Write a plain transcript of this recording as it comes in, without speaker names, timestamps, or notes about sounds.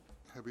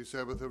Happy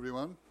Sabbath,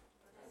 everyone.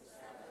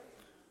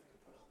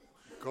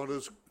 God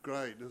is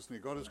great, isn't he?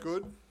 God is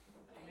good.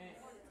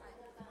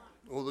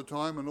 All the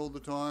time and all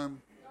the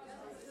time.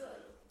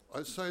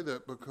 I say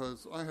that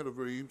because I had a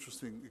very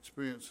interesting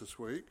experience this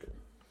week.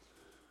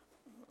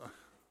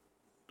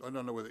 I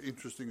don't know whether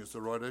interesting is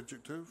the right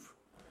adjective.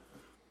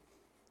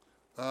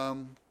 I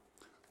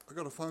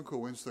got a phone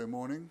call Wednesday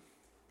morning.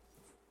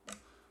 A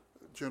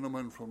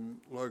gentleman from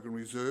Logan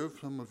Reserve,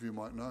 some of you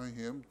might know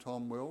him,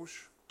 Tom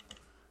Welsh.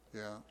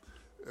 Yeah.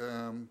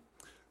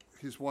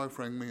 His wife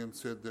rang me and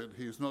said that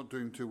he's not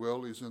doing too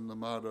well. He's in the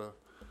Mater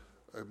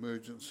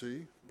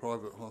emergency,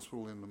 private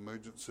hospital in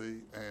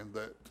emergency, and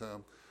that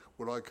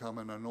would I come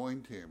and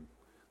anoint him.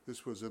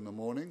 This was in the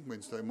morning,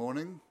 Wednesday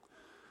morning.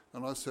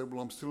 And I said,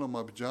 well, I'm still in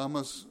my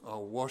pyjamas.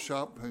 I'll wash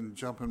up and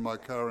jump in my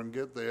car and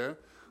get there.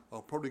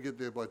 I'll probably get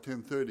there by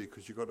 10:30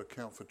 because you've got to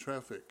count for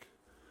traffic.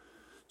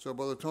 So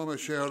by the time I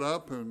showered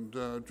up and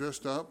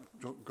dressed up,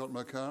 got in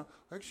my car,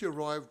 I actually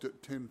arrived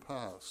at 10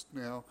 past.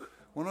 Now,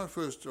 when I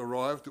first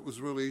arrived, it was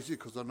real easy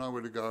because I know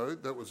where to go.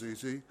 That was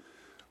easy.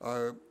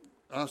 I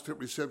asked at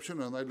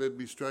reception and they led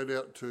me straight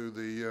out to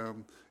the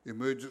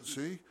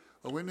emergency.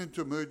 I went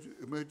into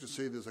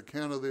emergency. There's a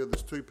counter there.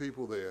 There's two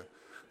people there.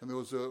 And there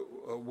was a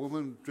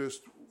woman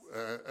dressed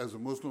as a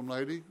Muslim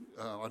lady.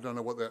 I don't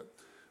know what that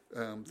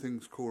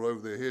thing's called over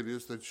their head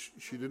is. That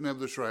she didn't have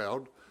the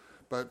shroud.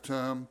 But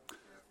and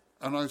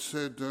I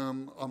said,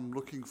 I'm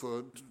looking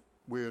for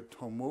where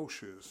Tom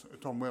Welsh is.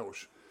 Tom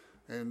Welsh.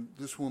 And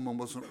this woman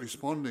wasn't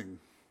responding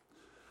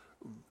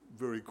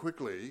very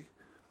quickly.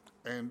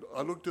 And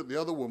I looked at the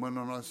other woman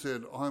and I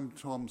said, I'm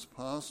Tom's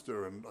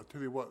pastor. And I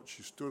tell you what,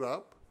 she stood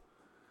up.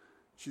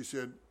 She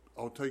said,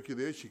 I'll take you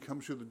there. She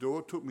comes through the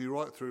door, took me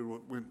right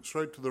through, went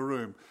straight to the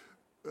room.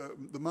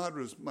 The Mater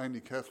is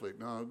mainly Catholic.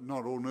 Now,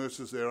 not all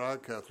nurses there are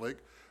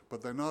Catholic,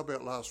 but they know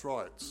about last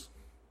rites.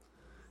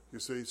 You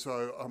see,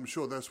 so I'm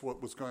sure that's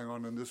what was going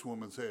on in this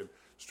woman's head.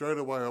 Straight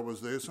away I was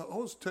there. So I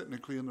was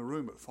technically in the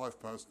room at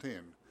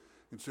 10:05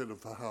 instead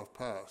of the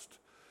 10:30.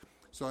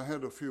 So I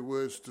had a few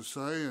words to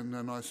say, and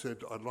then I said,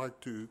 I'd like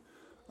to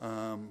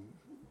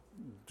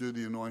do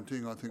the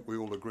anointing. I think we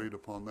all agreed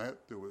upon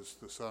that. There was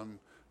the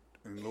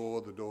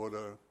son-in-law, the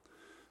daughter,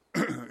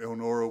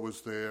 Elnora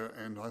was there,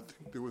 and I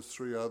think there was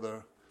 3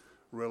 other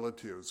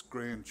relatives,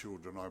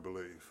 grandchildren, I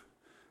believe.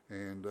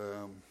 And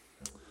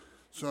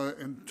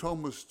and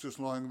Tom was just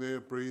lying there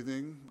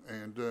breathing,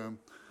 and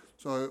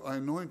so I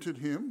anointed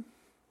him,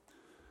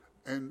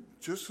 and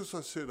just as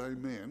I said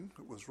amen,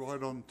 it was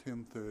right on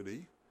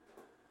 10:30,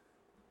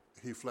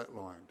 he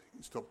flatlined.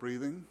 He stopped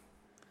breathing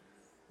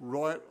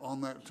right on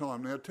that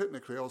time. Now,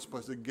 technically, I was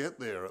supposed to get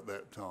there at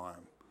that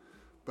time,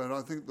 but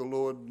I think the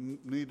Lord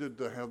needed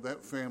to have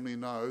that family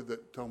know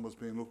that Tom was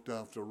being looked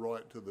after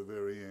right to the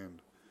very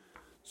end.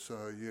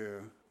 So,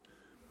 yeah,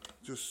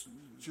 just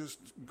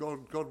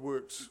God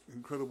works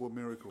incredible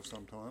miracles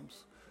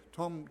sometimes.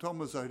 Tom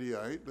was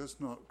 88. Let's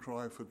not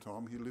cry for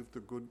Tom. He lived a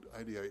good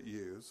 88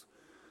 years,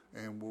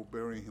 and we'll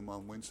bury him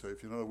on Wednesday.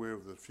 If you're not aware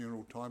of the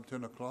funeral time,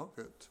 10 o'clock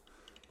at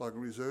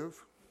Logan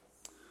Reserve.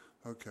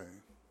 Okay.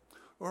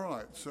 All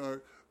right,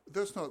 so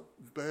that's not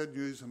bad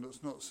news and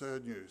it's not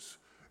sad news.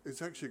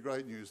 It's actually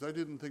great news. They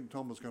didn't think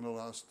Tom was going to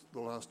last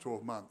the last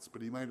 12 months,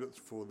 but he made it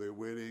for their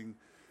wedding,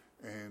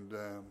 and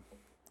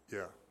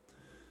yeah.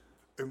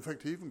 In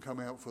fact, he even come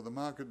out for the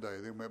market day,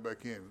 then went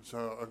back in.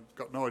 So I've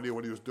got no idea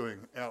what he was doing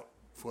out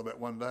for that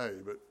one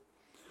day, but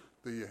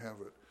there you have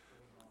it.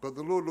 But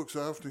the Lord looks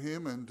after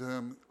him, and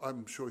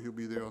I'm sure he'll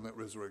be there on that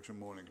resurrection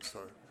morning. So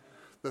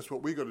that's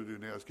what we got to do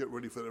now, is get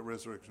ready for that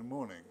resurrection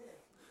morning.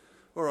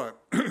 All right.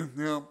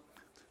 Now,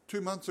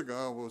 2 months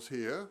ago I was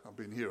here. I've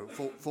been here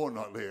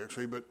fortnightly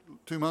actually, but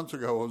 2 months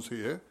ago I was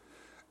here,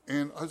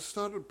 and I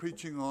started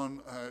preaching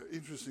on an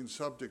interesting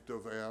subject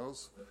of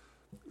ours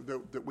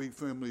that we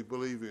firmly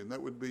believe in.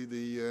 That would be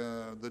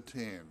the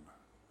 10,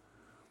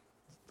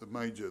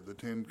 the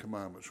 10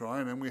 commandments,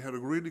 right? And we had a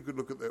really good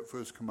look at that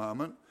first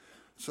commandment.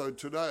 So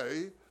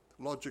today,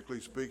 logically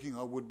speaking,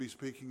 I would be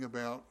speaking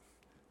about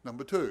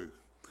number 2.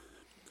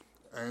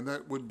 And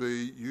that would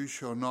be, you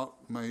shall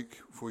not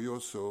make for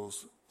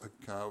yourselves a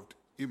carved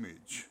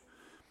image.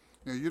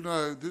 Now, you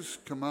know, this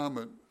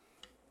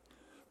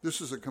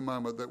is a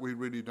commandment that we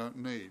really don't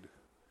need,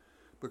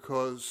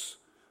 because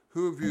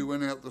who of you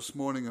went out this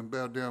morning and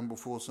bowed down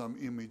before some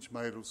image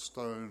made of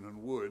stone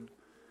and wood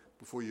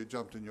before you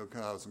jumped in your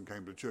cars and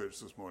came to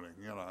church this morning,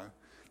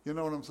 You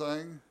know what I'm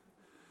saying?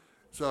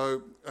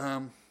 So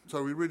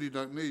we really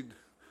don't need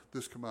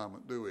this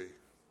commandment, do we?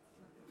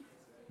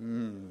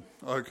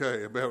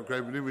 Okay, about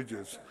graven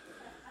images.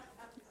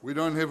 We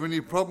don't have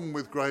any problem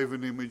with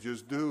graven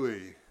images, do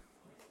we?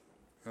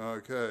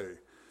 Okay,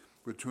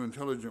 we're too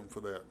intelligent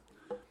for that.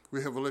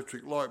 We have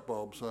electric light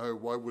bulbs, so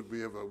why would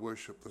we ever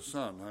worship the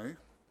sun, eh?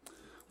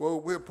 Well,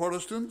 we're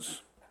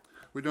Protestants.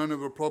 We don't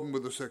have a problem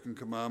with the second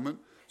commandment.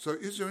 So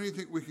is there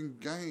anything we can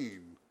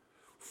gain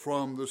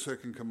from the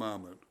second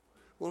commandment?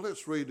 Well,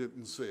 let's read it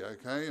and see,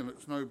 okay? And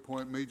it's no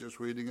point me just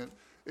reading it.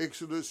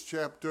 Exodus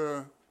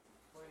chapter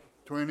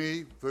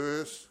 20,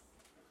 verse,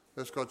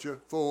 that's got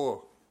you,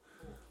 4.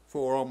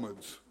 4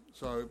 onwards.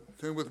 So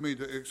turn with me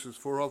to Exodus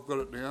 4. I've got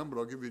it down, but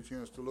I'll give you a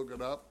chance to look it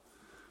up.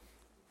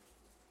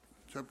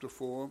 Verse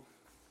 4,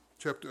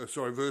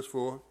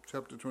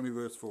 chapter 20,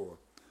 verse 4.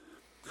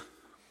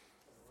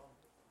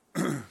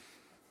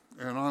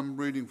 And I'm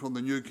reading from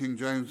the New King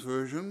James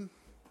Version,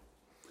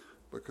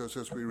 because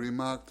as we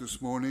remarked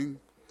this morning,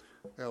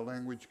 our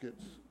language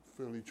gets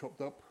fairly chopped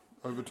up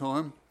over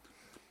time.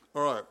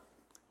 All right.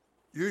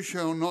 You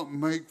shall not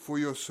make for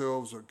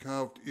yourselves a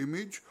carved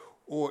image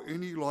or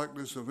any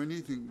likeness of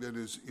anything that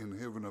is in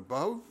heaven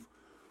above,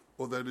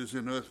 or that is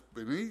in earth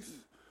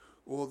beneath,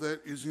 or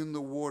that is in the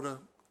water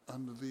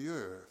under the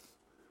earth.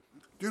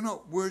 Do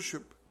not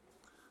worship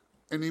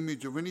an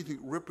image of anything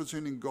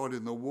representing God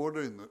in the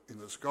water, in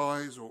the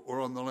skies, or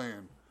on the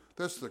land.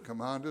 That's the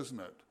command, isn't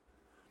it?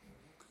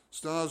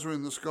 Stars are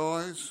in the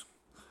skies.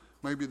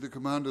 Maybe the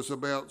command is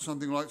about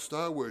something like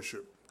star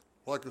worship,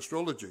 like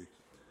astrology.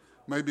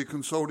 Maybe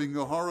consulting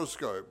your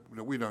horoscope.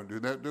 We don't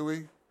do that, do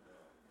we?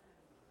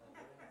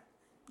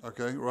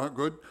 Okay, right,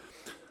 good.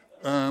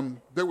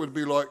 That would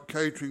be like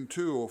catering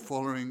to or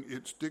following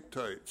its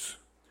dictates.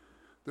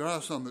 There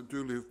are some that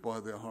do live by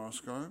their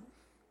horoscope.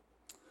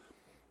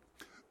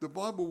 The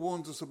Bible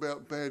warns us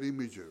about bad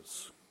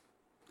images.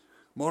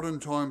 Modern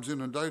times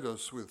inundate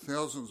us with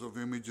thousands of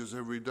images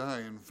every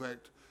day. In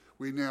fact,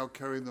 we now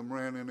carry them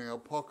around in our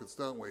pockets,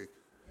 don't we?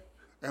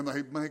 And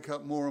they make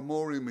up more and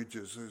more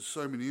images. There's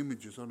so many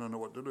images, I don't know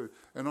what to do.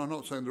 And I'm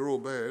not saying they're all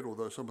bad,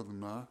 although some of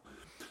them are.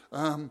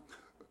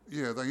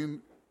 They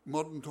in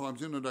modern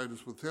times inundate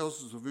us with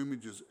thousands of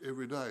images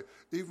every day.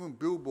 Even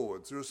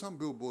billboards. There are some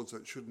billboards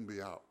that shouldn't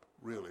be up,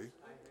 really.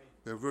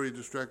 They're very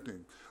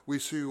distracting. We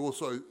see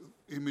also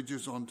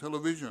images on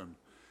television.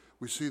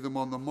 We see them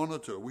on the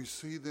monitor. We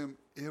see them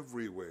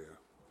everywhere.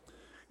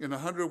 In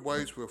 100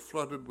 ways, we're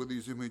flooded with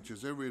these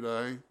images every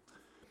day.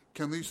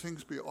 Can these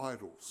things be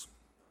idols?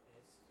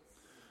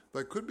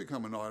 They could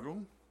become an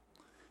idol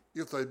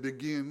if they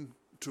begin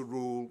to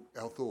rule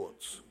our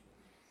thoughts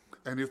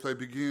and if they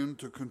begin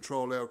to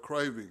control our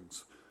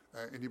cravings.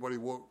 Anybody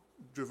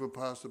driven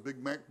past a Big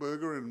Mac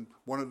burger and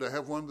wanted to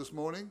have one this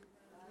morning?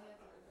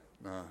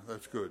 No,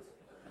 that's good.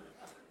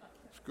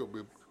 It's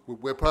good.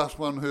 We're past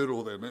one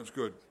hurdle then. That's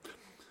good.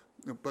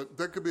 But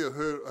that could be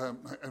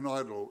an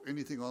idol,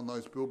 anything on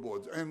those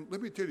billboards. And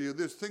let me tell you,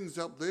 there's things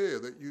up there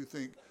that you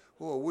think,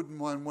 oh, I wouldn't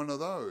mind one of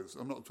those.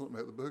 I'm not talking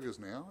about the burgers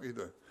now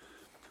either.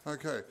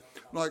 Okay,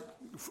 like,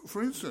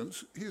 for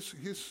instance,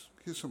 here's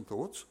some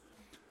thoughts.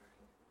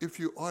 If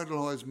you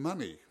idolise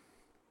money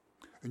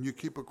and you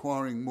keep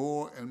acquiring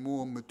more and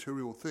more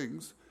material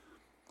things,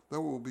 they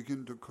will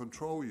begin to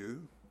control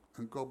you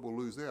and God will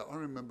lose out. I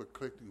remember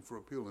collecting for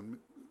appeal and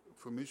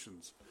for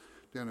missions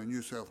down in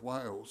New South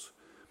Wales,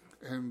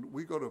 and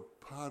we got a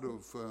part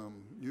of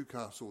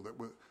Newcastle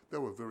they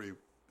were very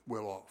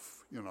well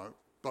off,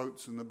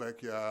 boats in the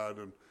backyard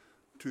and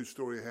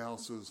 2-story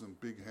houses and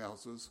big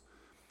houses.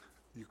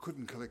 You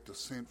couldn't collect a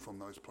cent from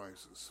those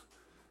places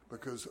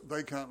because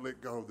they can't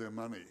let go of their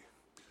money.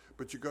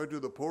 But you go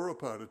to the poorer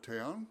part of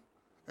town,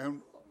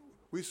 and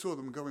we saw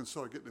them go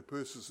inside, get their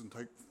purses and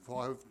take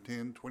 $5,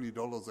 $10,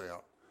 $20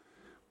 out.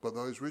 But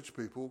those rich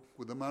people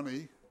with the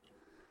money,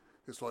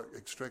 it's like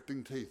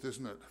extracting teeth,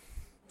 isn't it?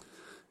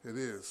 It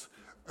is.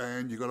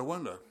 And you've got to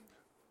wonder,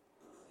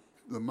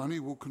 the money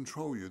will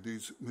control you.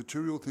 These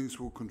material things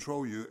will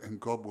control you and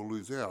God will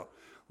lose out.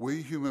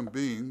 We human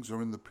beings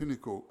are at the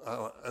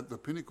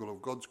pinnacle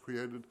of God's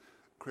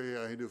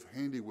creative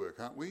handiwork,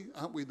 aren't we?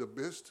 Aren't we the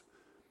best?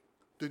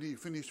 Did he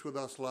finish with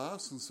us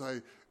last and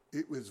say,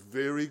 it was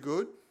very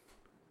good?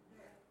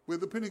 We're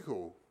the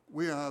pinnacle.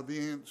 We are the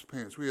ant's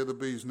pants. We are the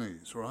bee's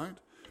knees, right?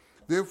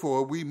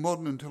 Therefore, we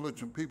modern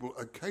intelligent people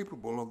are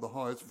capable of the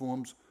highest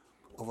forms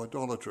of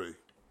idolatry.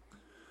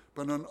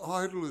 But an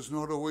idol is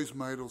not always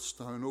made of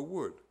stone or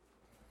wood.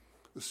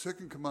 The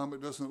second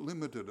commandment doesn't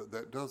limit it at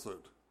that, does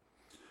it?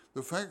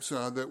 The facts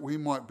are that we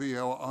might be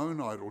our own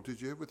idol. Did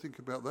you ever think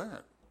about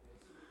that?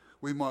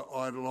 We might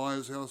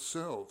idolize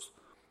ourselves.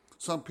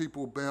 Some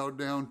people bow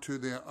down to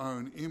their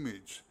own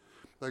image.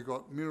 They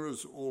got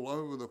mirrors all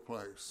over the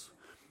place.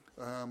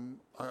 I'm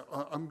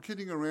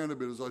kidding around a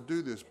bit as I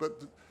do this,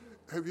 but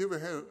have you ever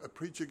had a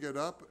preacher get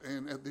up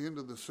and at the end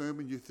of the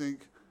sermon you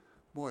think,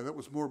 boy, that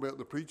was more about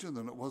the preacher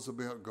than it was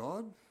about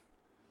God?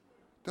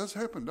 Does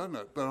happen, doesn't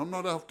it? But I'm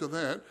not after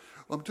that.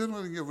 I'm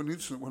telling you of an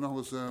incident when I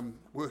was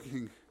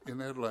working in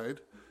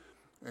Adelaide,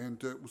 and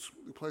the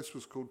place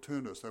was called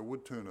Turners, a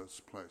wood turners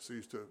place. They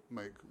used to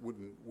make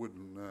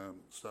wooden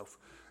stuff.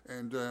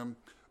 And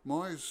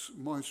my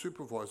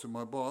supervisor,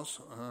 my boss,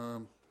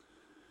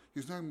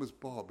 his name was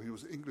Bob. He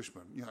was an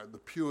Englishman, the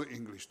pure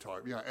English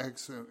type,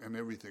 accent and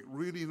everything.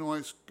 Really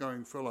nice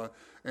going fellow.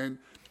 And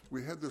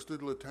we had this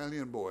little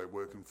Italian boy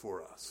working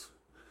for us.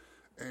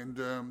 And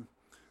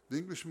the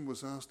Englishman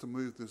was asked to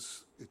move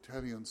this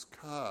Italian's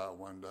car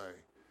one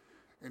day.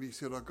 And he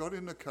said, I got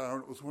in the car,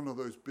 and it was one of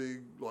those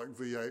big, like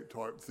V8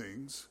 type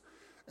things.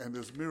 And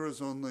there's mirrors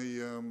on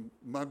the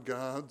mud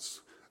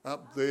guards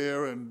up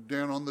there and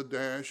down on the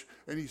dash.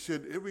 And he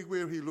said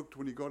everywhere he looked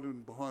when he got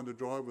in behind the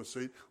driver's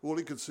seat, all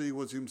he could see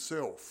was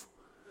himself.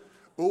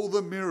 All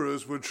the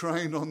mirrors were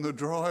trained on the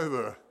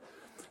driver.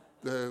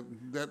 I'm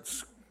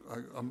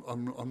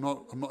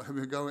not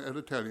having a go at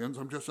Italians.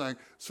 I'm just saying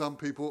some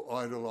people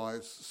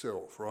idolise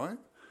self, right?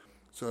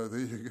 So there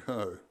you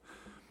go.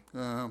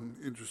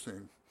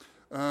 Interesting.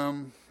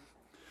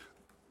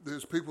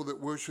 There's people that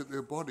worship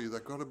their body.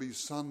 They've got to be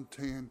sun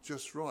tanned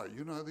just right.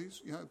 You know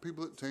these,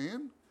 people that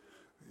tan?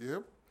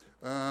 Yep.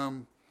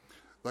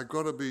 They've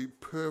got to be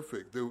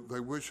perfect. They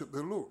worship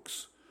their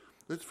looks.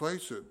 Let's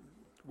face it,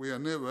 we are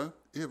never,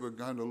 ever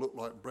going to look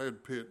like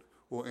Brad Pitt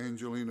or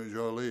Angelina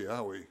Jolie,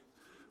 are we?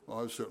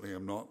 Well, I certainly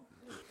am not.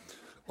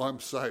 I'm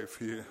safe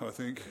here, I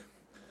think.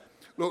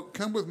 Look,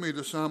 come with me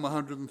to Psalm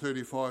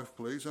 135,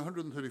 please.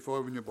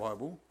 135 in your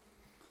Bible.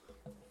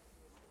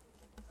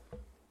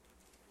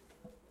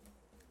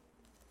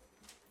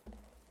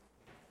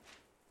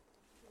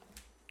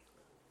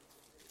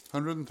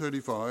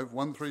 (135),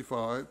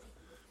 135.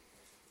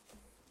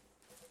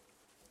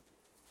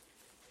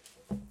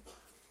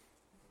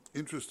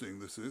 Interesting,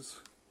 this is.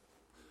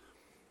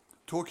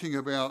 Talking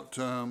about,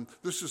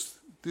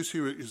 this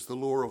here is the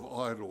law of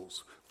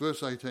idols.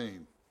 Verse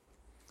 18,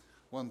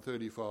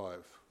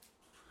 135.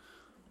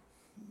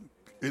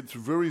 It's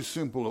very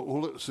simple.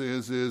 All it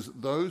says is,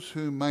 those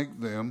who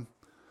make them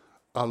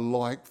are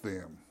like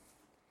them.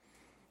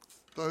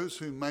 Those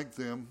who make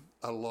them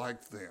are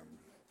like them.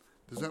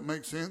 Does that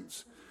make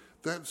sense?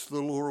 That's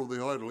the law of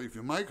the idol. If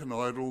you make an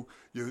idol,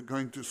 you're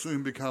going to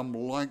soon become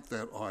like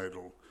that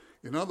idol.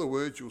 In other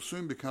words, you'll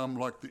soon become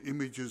like the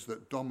images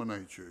that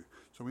dominate you.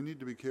 So we need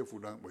to be careful,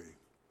 don't we?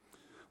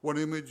 What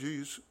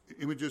images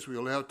we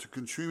allow to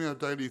consume our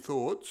daily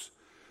thoughts,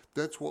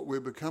 that's what we're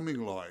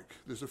becoming like.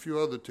 There's a few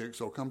other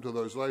texts, I'll come to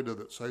those later,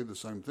 that say the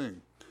same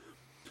thing.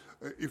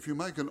 If you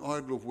make an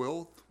idol of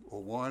wealth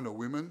or wine or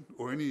women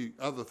or any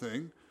other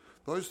thing,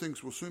 those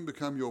things will soon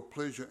become your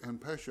pleasure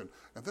and passion.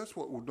 And that's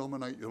what will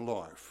dominate your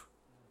life.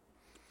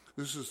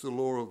 This is the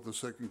law of the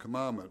second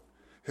commandment.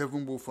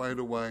 Heaven will fade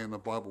away and the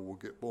Bible will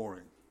get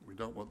boring. We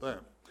don't want that.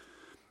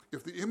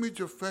 If the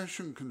image of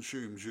fashion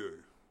consumes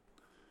you,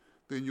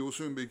 then you'll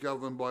soon be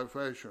governed by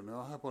fashion.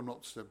 Now, I hope I'm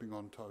not stepping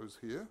on toes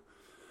here,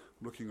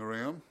 looking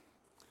around.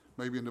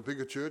 Maybe in a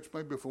bigger church,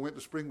 maybe if I went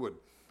to Springwood,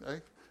 eh?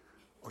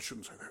 I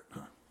shouldn't say that,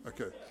 no.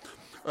 Okay.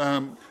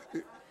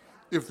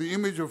 If the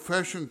image of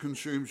fashion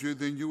consumes you,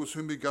 then you will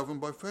soon be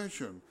governed by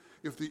fashion.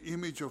 If the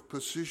image of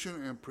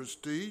position and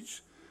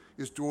prestige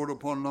is dwelt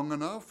upon long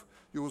enough,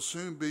 you will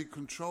soon be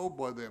controlled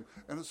by them.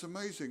 And it's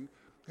amazing.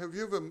 Have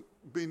you ever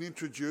been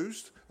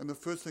introduced and the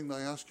first thing they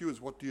ask you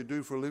is, what do you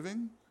do for a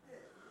living?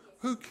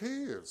 Who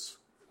cares?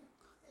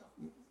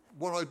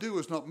 What I do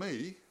is not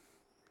me.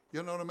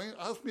 You know what I mean?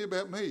 Ask me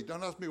about me.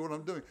 Don't ask me what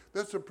I'm doing.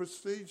 That's a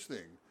prestige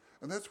thing.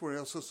 And that's where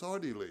our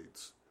society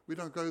leads. We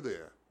don't go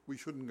there. We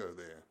shouldn't go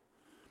there.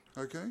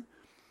 Okay?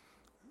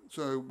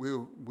 So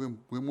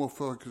we're more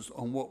focused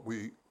on what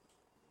we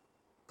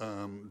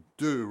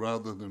do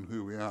rather than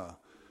who we are.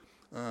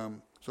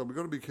 So we've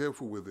got to be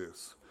careful with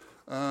this.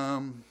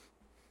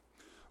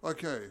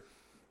 Okay.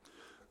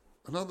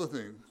 Another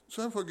thing.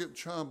 So if I get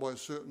charmed by a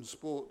certain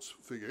sports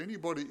figure,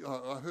 anybody,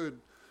 I heard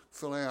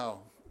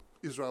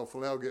Israel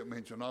Folau get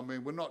mentioned. I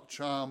mean, we're not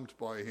charmed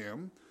by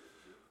him,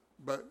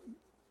 but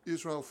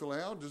Israel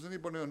Folau, does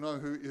anybody know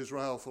who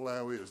Israel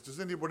Folau is? Does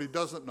anybody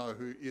doesn't know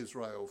who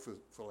Israel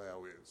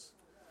Folau is?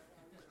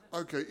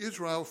 Okay,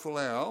 Israel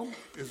Folau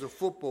is a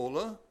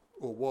footballer,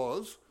 or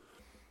was,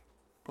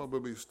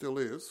 probably still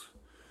is,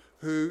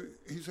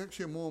 he's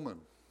actually a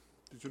Mormon.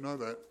 Did you know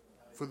that?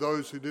 For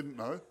those who didn't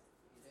know.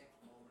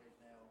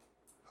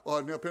 Oh,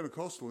 now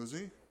Pentecostal, is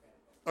he?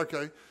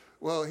 Okay.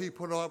 Well, he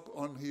put up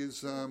on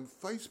his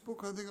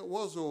Facebook, I think it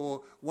was,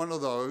 or one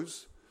of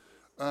those,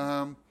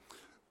 a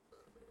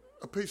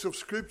piece of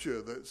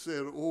scripture that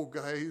said all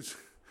gays,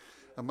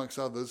 amongst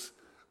others,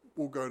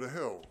 will go to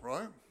hell,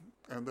 right?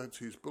 And that's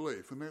his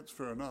belief, and that's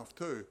fair enough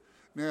too.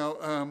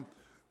 Now,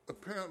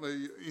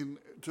 apparently in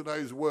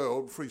today's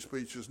world, free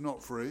speech is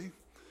not free.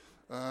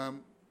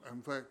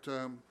 In fact,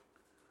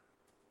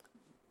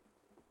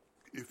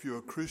 if you're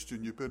a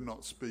Christian, you better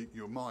not speak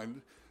your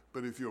mind,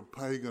 but if you're a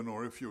pagan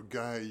or if you're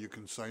gay, you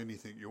can say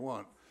anything you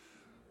want.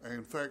 And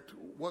in fact,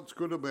 what's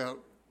good about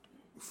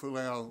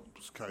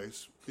Folau's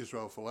case,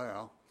 Israel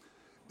Folau,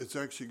 it's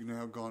actually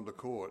now gone to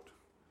court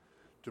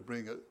to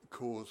bring a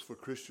cause for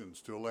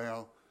Christians, to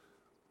allow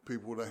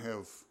people to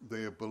have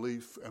their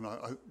belief, and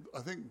I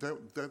think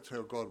that's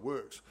how God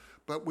works.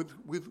 But with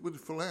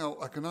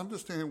Folau, I can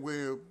understand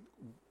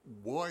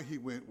why he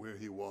went where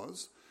he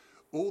was.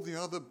 All the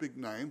other big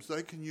names,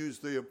 they can use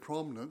their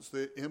prominence,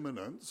 their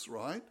eminence,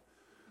 right,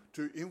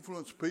 to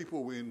influence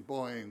people in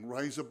buying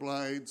razor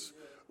blades,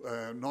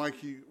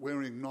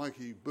 wearing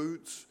Nike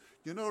boots.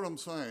 You know what I'm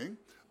saying?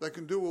 They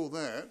can do all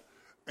that,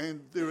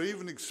 and they're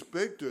even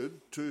expected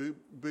to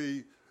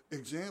be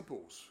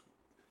examples.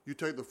 You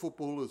take the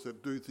footballers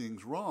that do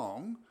things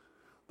wrong,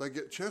 they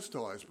get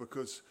chastised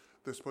because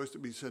they're supposed to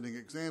be setting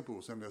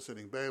examples, and they're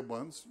setting bad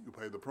ones, you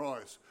pay the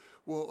price.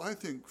 Well, I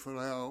think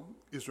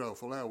Israel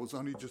Folau was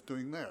only just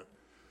doing that.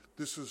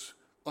 This is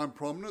I'm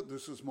prominent.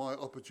 This is my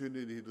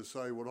opportunity to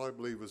say what I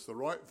believe is the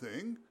right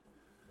thing.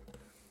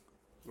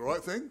 The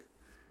right thing?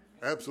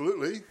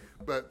 Absolutely.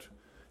 But,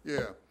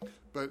 yeah.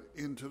 But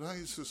in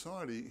today's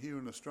society, here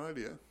in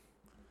Australia,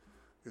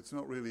 it's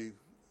not really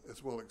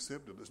as well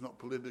accepted. It's not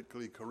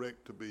politically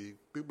correct to be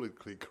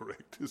biblically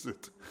correct, is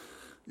it?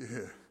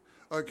 Yeah.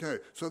 Okay,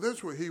 so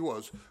that's where he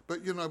was.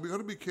 But, we've got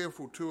to be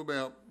careful, too,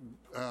 about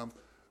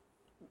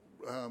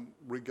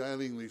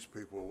regaling these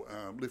people,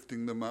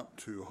 lifting them up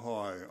too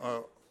high.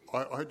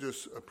 I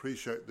just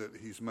appreciate that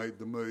he's made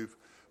the move,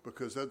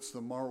 because that's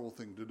the moral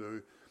thing to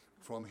do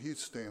from his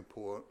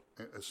standpoint,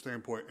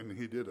 and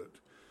he did it.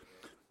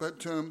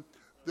 But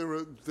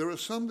there are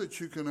some that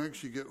you can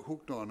actually get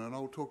hooked on, and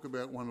I'll talk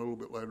about one a little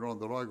bit later on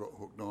that I got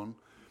hooked on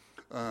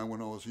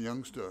when I was a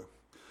youngster.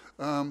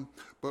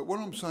 But what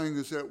I'm saying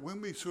is that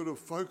when we sort of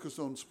focus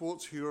on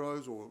sports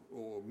heroes or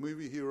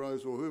movie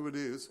heroes or whoever it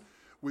is,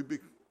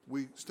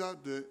 we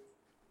start to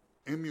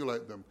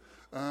emulate them.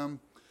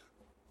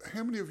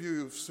 How many of you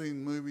have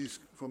seen movies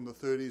from the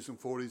 30s and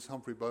 40s,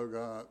 Humphrey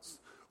Bogart's,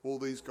 all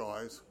these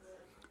guys?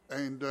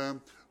 And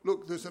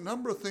look, there's a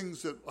number of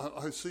things that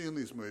I see in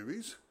these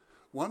movies.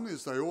 One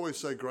is they always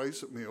say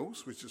grace at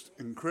meals, which is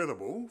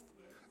incredible,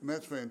 and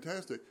that's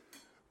fantastic.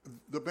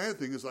 The bad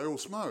thing is they all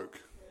smoke.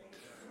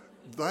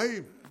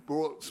 They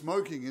brought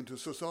smoking into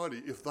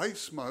society. If they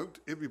smoked,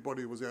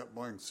 everybody was out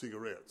buying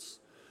cigarettes.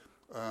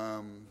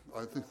 I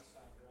think.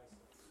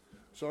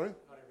 Sorry?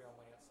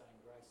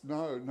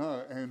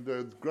 No, and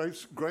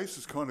grace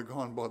has kind of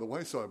gone by the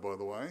wayside, by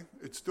the way.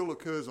 It still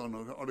occurs on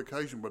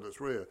occasion, but it's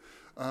rare.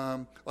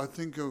 I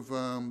think of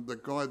the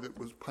guy that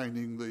was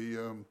painting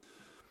the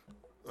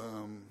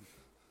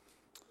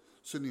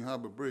Sydney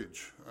Harbour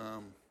Bridge,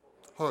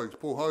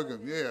 Paul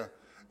Hogan, yeah.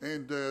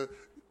 And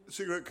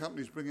cigarette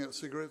companies bring out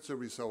cigarettes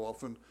every so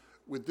often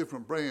with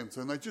different brands,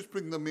 and they just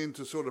bring them in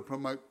to sort of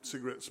promote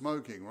cigarette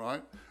smoking,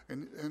 right?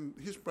 And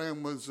his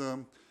brand was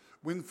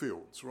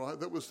Winfields, right?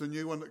 That was the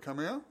new one that came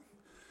out.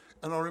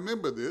 And I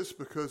remember this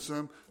because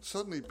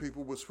suddenly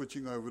people were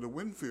switching over to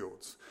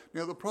Winfields.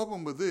 Now, the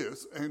problem with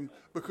this, and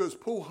because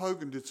Paul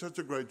Hogan did such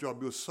a great job,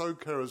 he was so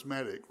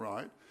charismatic,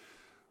 right,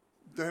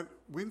 that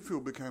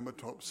Winfield became a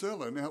top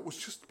seller. Now, it was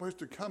just supposed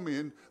to come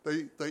in.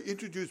 They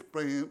introduced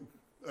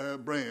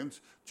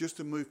brands just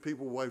to move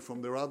people away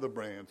from their other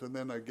brands, and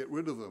then they get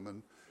rid of them.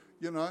 And,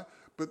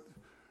 but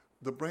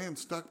the brand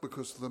stuck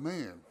because of the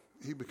man.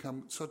 He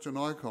became such an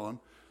icon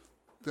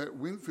that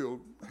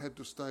Winfield had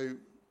to stay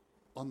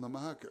on the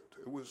market.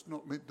 It was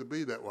not meant to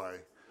be that way.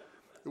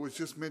 It was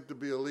just meant to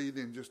be a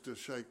lead-in just to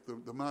shake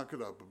the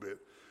market up a bit.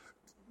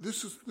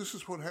 This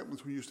is what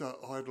happens when you start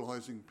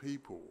idolising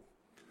people.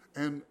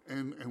 And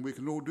we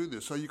can all do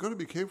this. So you've got to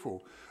be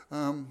careful.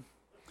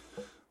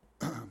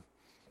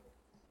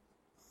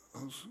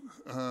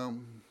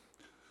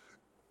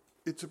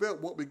 It's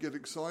about what we get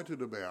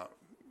excited about.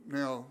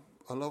 Now,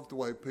 I love the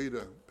way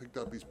Peter picked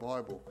up his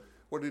Bible.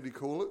 What did he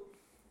call it?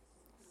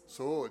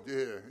 Sword,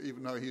 yeah.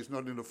 Even though he's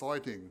not into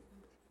fighting,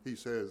 he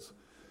says,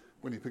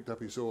 when he picked up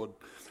his sword.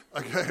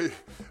 Okay,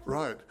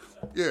 right.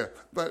 Yeah,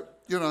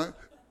 but,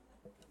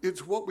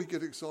 it's what we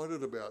get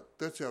excited about.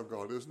 That's our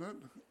God, isn't it?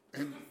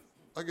 And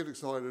I get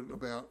excited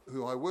about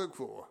who I work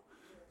for.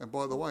 And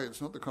by the way,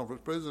 it's not the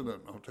conference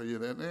president, I'll tell you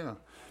that now.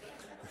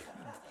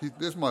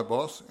 There's my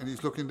boss, and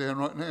he's looking down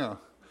right now.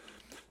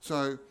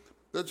 So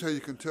that's how you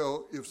can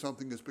tell if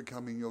something is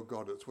becoming your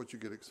God. It's what you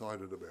get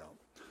excited about.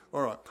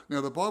 All right.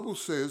 Now, the Bible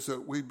says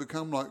that we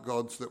become like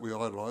gods that we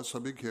idolize, so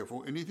be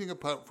careful. Anything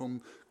apart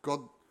from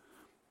God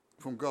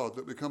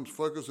that becomes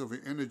focus of your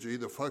energy,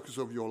 the focus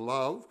of your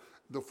love,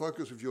 the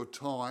focus of your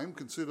time,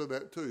 consider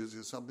that too. Is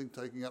there something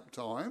taking up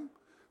time?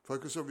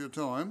 Focus of your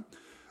time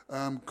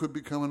could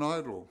become an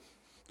idol.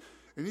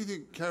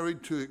 Anything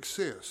carried to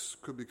excess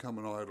could become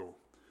an idol.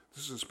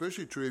 This is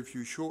especially true if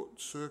you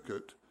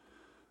short-circuit,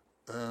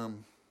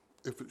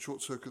 if it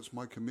short-circuits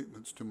my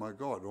commitments to my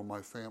God or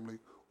my family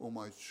or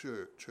my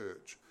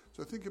church.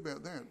 So think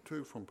about that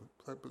too from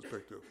that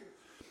perspective.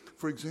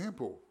 For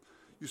example,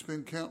 you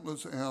spend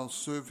countless hours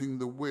surfing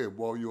the web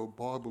while your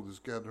Bible is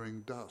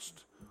gathering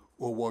dust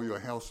or while your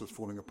house is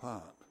falling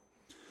apart.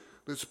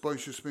 Let's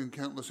suppose you spend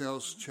countless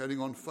hours chatting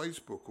on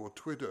Facebook or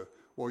Twitter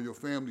while your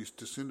family's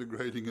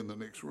disintegrating in the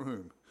next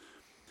room.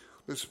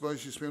 Let's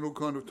suppose you spend all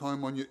kind of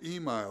time on your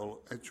email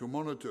at your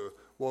monitor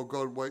while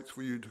God waits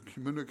for you to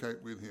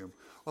communicate with him.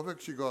 I've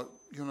actually got,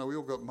 we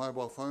all got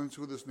mobile phones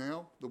with us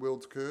now, the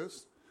world's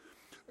curse.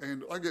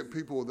 And I get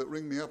people that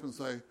ring me up and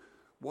say,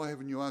 why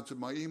haven't you answered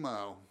my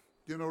email?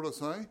 Do you know what I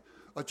say?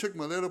 I check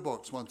my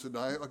letterbox once a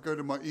day. I go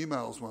to my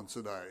emails once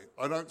a day.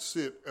 I don't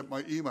sit at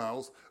my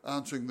emails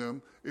answering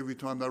them every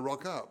time they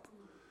rock up.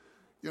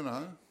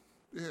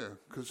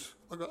 Because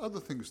I've got other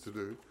things to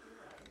do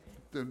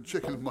than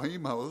checking my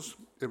emails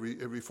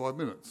every 5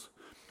 minutes.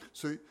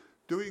 So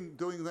doing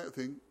that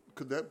thing,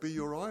 could that be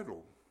your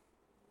idol?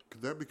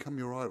 Could that become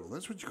your idol?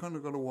 That's what you kind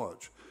of got to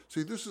watch.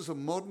 See, this is a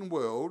modern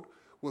world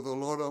with a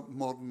lot of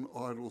modern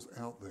idols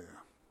out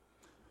there.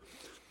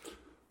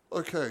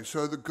 Okay,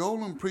 so the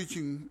goal in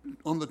preaching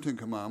on the Ten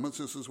Commandments,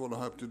 this is what I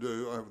hope to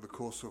do over the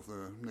course of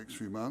the next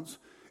few months,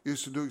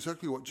 is to do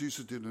exactly what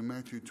Jesus did in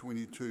Matthew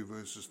 22,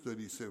 verses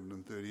 37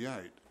 and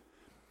 38,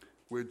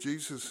 where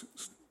Jesus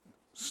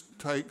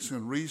takes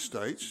and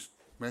restates,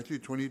 Matthew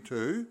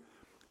 22,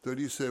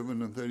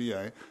 37 and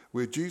 38,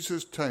 where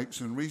Jesus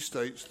takes and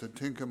restates the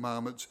Ten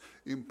Commandments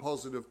in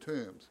positive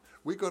terms.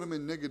 We got them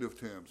in negative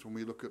terms when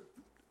we look at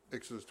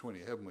Exodus 20,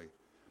 haven't we?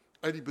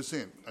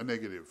 80% are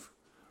negative,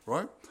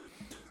 right?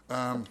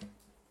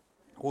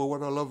 Well,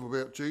 what I love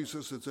about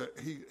Jesus is that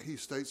he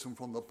states them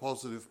from the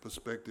positive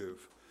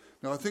perspective.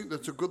 Now, I think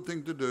that's a good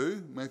thing to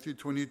do, Matthew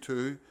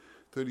 22,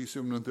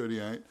 37 and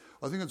 38.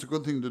 I think it's a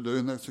good thing to do,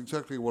 and that's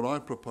exactly what I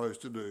propose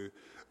to do.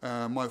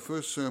 My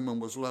first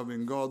sermon was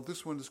loving God.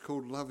 This one is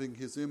called loving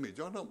his image.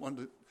 I don't want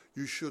to,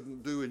 you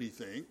shouldn't do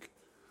anything.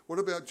 What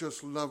about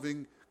just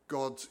loving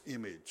God's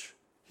image?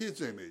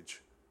 His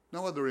image.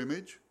 No other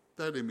image.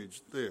 That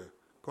image there.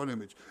 God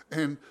image.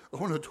 And I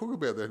want to talk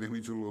about that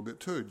image a little bit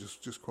too,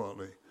 just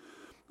quietly.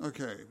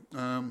 Okay.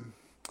 All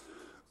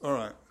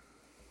right.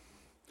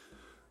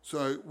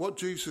 So what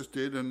Jesus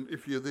did, and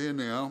if you're there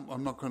now,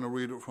 I'm not going to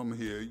read it from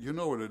here. You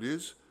know what it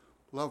is.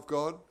 Love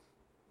God.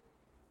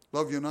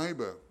 Love your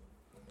neighbour.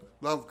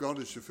 Love God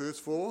is your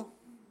first four.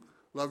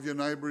 Love your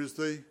neighbour is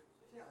the...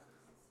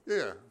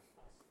 Yeah.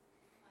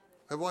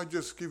 Have I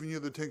just given you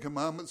the Ten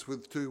Commandments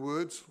with two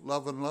words,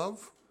 love and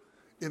love,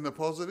 in the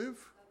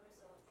positive?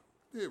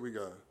 There we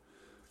go.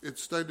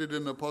 It's stated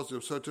in the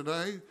positive. So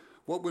today,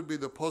 what would be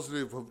the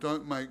positive of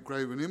don't make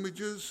graven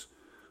images?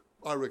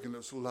 I reckon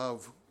it's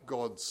love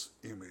God's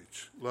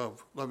image,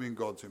 loving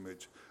God's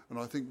image. And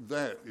I think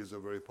that is a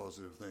very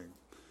positive thing.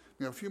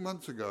 Now, a few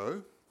moments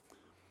ago,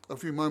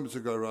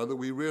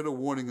 we read a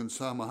warning in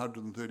Psalm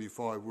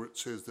 135 where it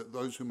says that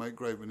those who make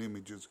graven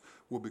images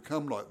will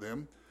become like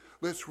them.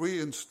 Let's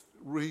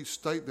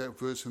restate that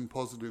verse in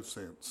positive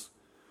sense.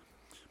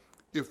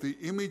 If the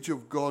image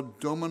of God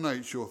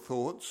dominates your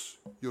thoughts,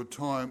 your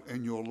time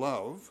and your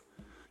love,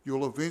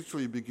 you'll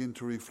eventually begin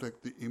to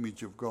reflect the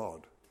image of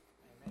God.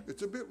 Amen.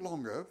 It's a bit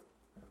longer,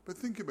 but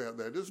think about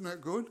that. Isn't that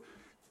good?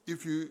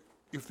 If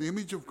the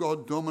image of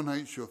God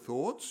dominates your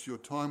thoughts, your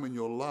time and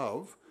your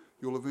love,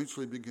 you'll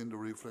eventually begin to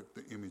reflect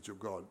the image of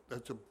God.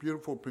 That's a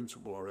beautiful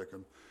principle, I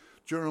reckon.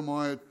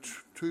 Jeremiah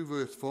 2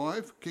 verse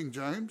 5, King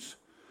James,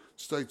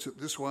 states it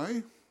this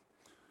way.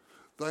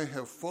 They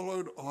have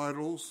followed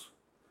idols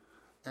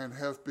and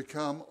have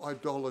become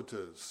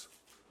idolaters.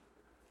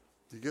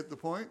 You get the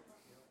point?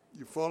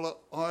 You follow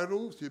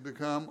idols, you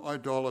become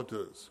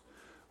idolaters.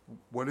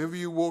 Whatever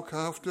you walk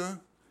after,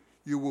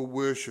 you will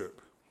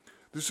worship.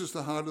 This is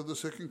the heart of the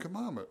second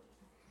commandment.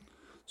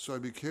 So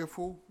be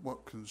careful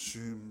what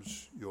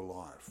consumes your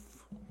life.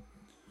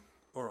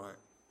 All right.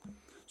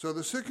 So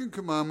the second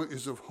commandment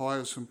is of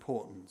highest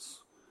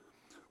importance.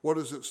 What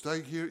is at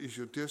stake here is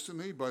your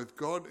destiny. Both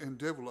God and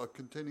devil are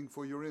contending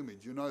for your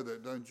image. You know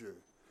that, don't you?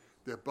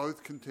 They're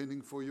both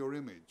contending for your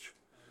image.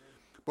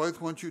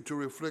 Both want you to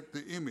reflect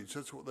the image.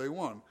 That's what they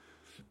want.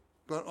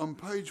 But on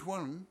page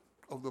 1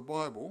 of the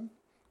Bible,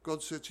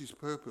 God sets his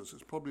purpose.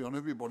 It's probably on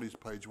everybody's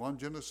page 1,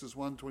 Genesis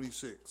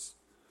 1:26.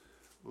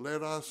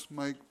 Let us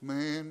make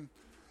man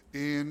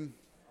in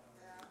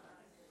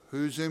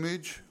whose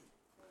image?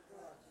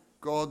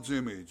 God's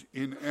image,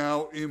 in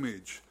our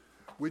image.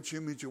 Which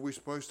image are we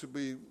supposed to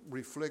be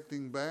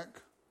reflecting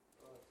back?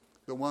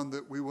 The one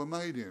that we were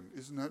made in.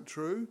 Isn't that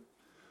true?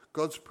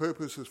 God's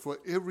purpose is for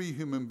every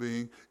human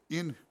being,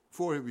 is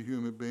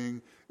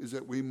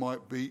that we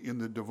might be in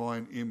the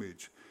divine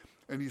image.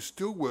 And he's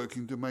still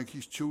working to make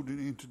his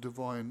children into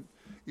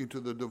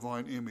the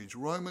divine image.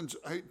 Romans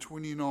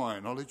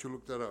 8:29. I'll let you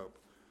look that up.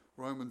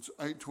 Romans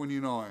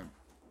 8:29.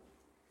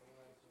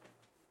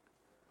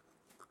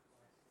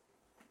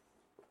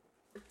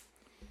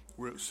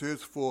 Where it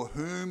says, for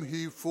whom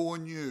he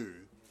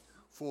foreknew,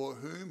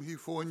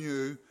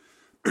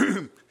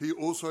 he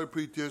also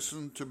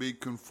predestined to be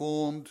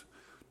conformed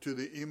to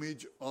the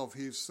image of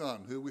his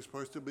Son. Who are we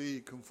supposed to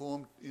be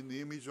conformed in the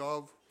image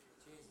of?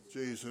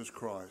 Jesus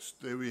Christ.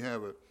 There we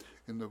have it.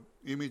 In the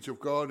image of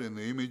God, in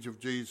the image of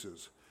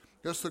Jesus.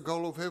 That's the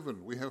goal of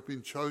heaven. We have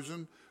been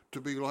chosen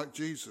to be like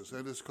Jesus.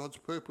 That is God's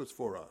purpose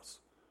for us.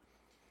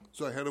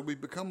 So how do we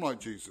become like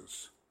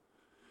Jesus?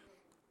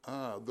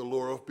 The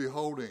law of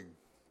beholding.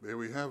 There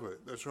we have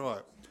it. That's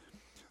right.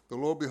 The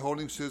law of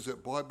beholding says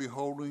that by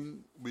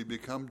beholding we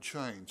become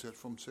changed. That's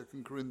from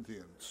 2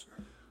 Corinthians.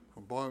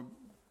 By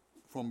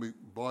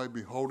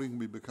beholding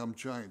we become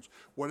changed.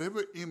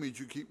 Whatever image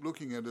you keep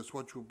looking at is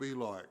what you'll be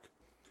like.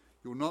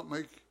 You'll not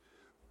make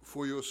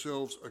for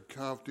yourselves a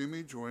carved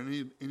image or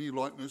any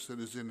likeness that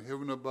is in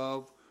heaven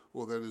above,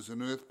 or that is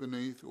in earth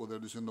beneath, or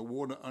that is in the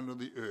water under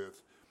the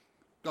earth.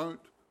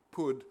 Don't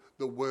put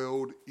the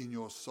world in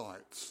your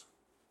sights.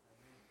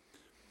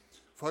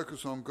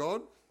 Focus on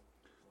God.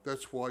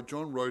 That's why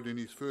John wrote in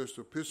his first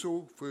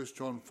epistle, 1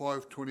 John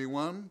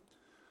 5:21,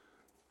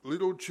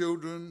 little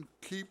children,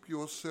 keep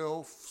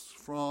yourselves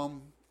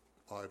from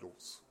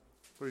idols.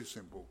 Very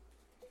simple.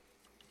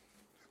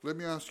 Let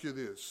me ask you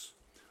this.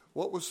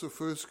 What was the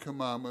first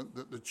commandment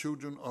that the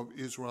children of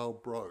Israel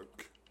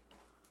broke?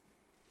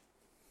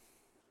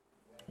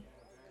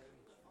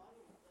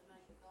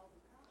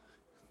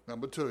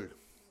 Number 2.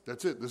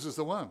 That's it. This is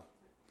the one.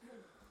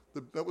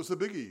 That was the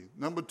biggie.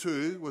 Number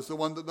 2 was the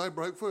one that they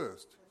broke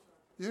first.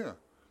 Yeah.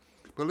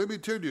 But let me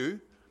tell you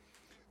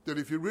that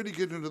if you really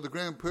get into the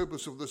grand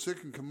purpose of the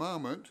second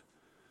commandment,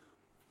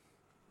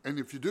 and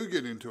if you do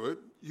get into it,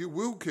 you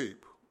will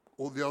keep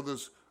all the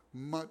others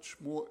much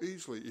more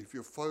easily. If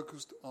you're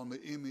focused on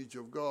the image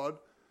of God,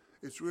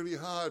 it's really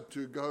hard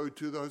to go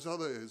to those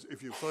others.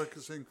 If you're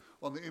focusing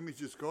on the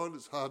image of God,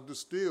 it's hard to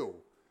steal.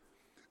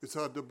 It's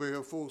hard to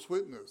bear false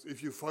witness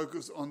if you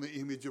focus on the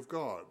image of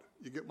God.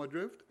 You get my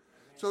drift?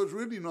 So it's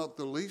really not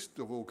the least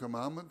of all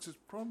commandments. It's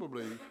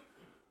probably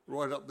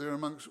right up there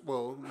amongst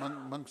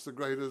the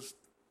greatest,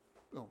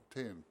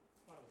 10.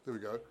 There we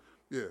go.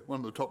 Yeah,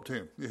 one of the top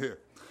 10. Yeah.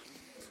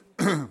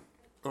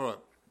 All right.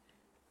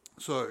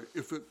 So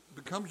if it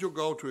becomes your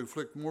goal to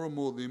reflect more and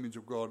more the image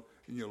of God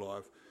in your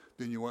life,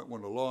 then you won't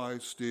want to lie,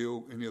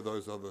 steal, any of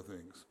those other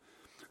things.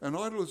 An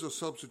idol is a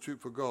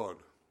substitute for God.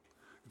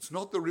 It's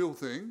not the real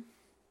thing,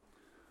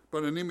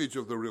 but an image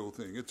of the real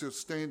thing. It's a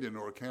stand-in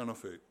or a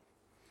counterfeit.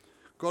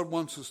 God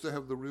wants us to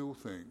have the real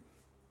thing.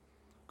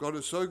 God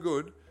is so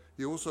good,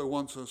 he also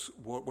wants us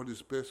what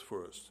is best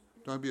for us.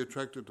 Don't be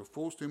attracted to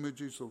false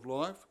images of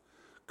life.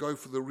 Go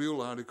for the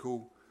real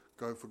article.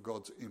 Go for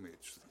God's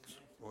image. That's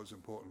always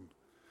important.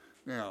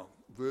 Now,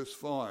 verse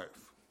 5,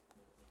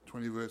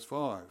 20 verse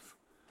 5.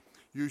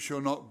 You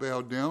shall not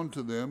bow down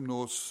to them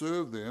nor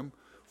serve them,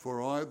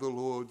 for I, the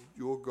Lord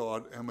your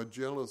God, am a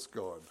jealous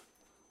God.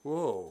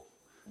 Whoa.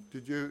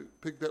 Did you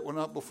pick that one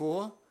up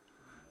before?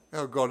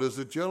 Our God is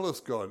a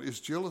jealous God. Is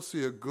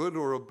jealousy a good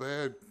or a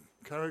bad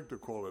character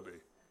quality?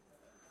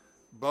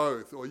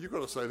 Both. Or you've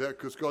got to say that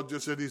because God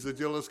just said he's a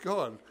jealous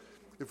God.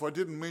 If I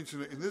didn't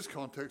mention it in this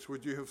context,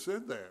 would you have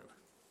said that?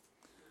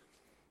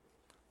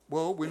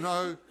 Well, we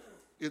know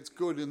it's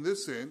good in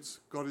this sense.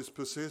 God is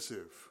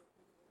possessive.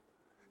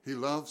 He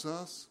loves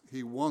us.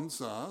 He wants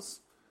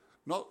us,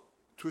 not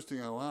twisting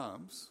our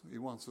arms. He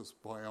wants us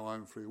by our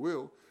own free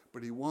will,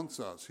 but he wants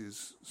us.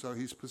 So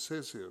he's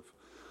possessive.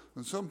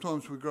 And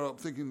sometimes we grow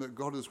up thinking that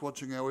God is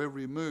watching our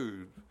every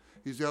move.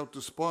 He's out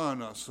to spy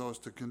on us so as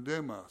to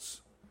condemn us.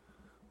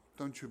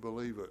 Don't you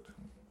believe it?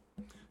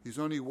 He's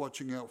only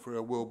watching out for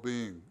our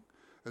well-being.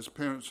 As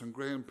parents and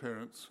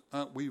grandparents,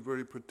 aren't we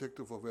very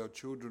protective of our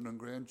children and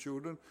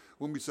grandchildren?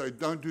 When we say,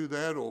 don't do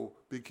that or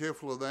be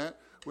careful of that,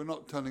 we're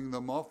not turning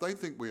them off. They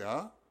think we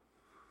are,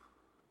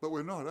 but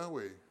we're not, are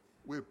we?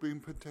 We're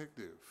being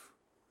protective.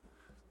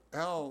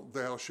 Our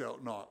thou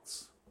shalt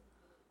nots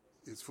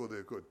is for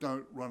their good.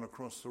 Don't run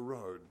across the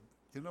road.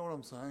 You know what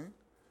I'm saying?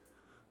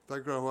 They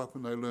grow up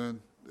and they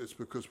learn it's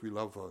because we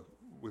love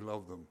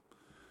them.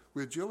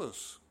 We're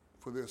jealous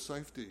for their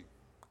safety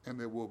and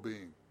their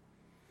well-being.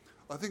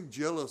 I think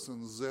jealous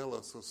and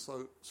zealous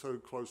are so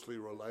closely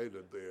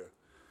related there.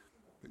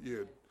 But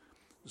yeah,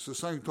 it's the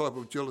same type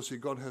of jealousy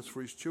God has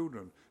for his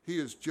children. He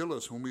is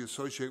jealous when we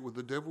associate with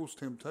the devil's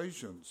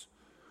temptations.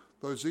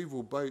 Those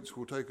evil baits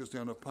will take us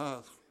down a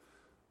path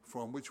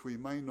from which we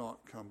may not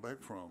come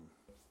back from.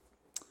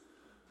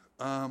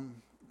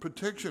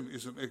 Protection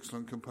is an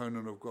excellent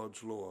component of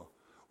God's law.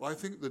 I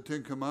think the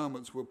 10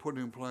 Commandments were put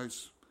in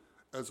place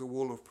as a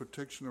wall of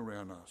protection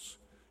around us,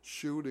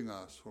 shielding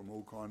us from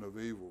all kind of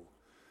evil.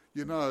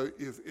 You know,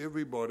 if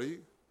everybody,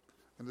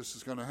 and this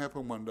is going to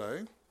happen one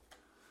day,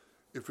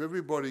 if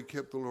everybody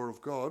kept the law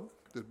of God,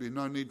 there'd be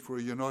no need for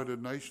a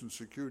United Nations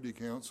Security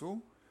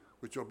Council,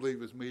 which I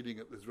believe is meeting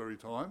at this very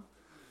time.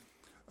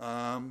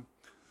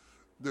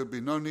 There'd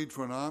be no need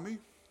for an army,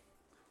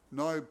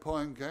 no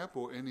Pine Gap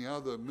or any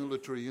other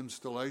military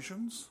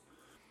installations,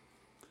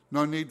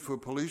 no need for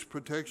police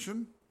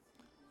protection,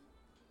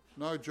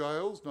 no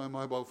jails, no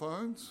mobile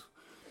phones,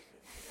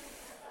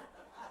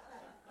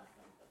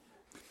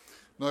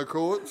 no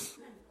courts,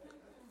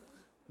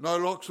 no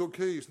locks or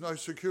keys, no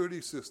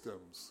security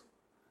systems.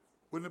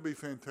 Wouldn't it be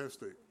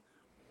fantastic?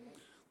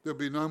 There'll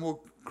be no more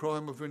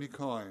crime of any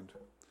kind.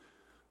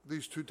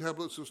 These 2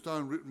 tablets of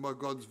stone written by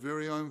God's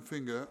very own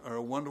finger are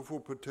a wonderful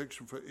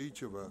protection for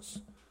each of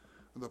us.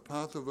 And the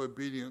path of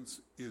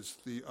obedience is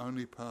the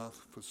only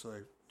path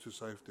to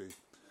safety.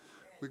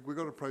 We've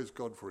got to praise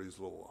God for his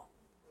law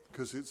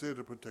because it's there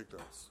to protect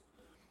us.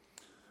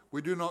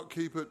 We do not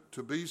keep it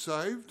to be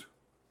saved.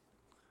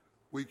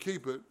 We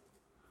keep it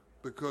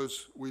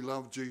because we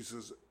love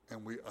Jesus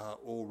and we are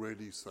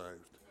already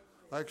saved.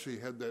 I actually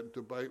had that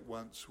debate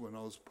once when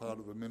I was part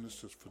of a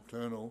minister's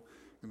fraternal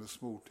in a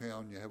small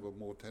town. You have a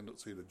more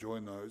tendency to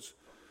join those.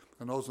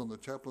 And I was on the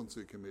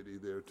chaplaincy committee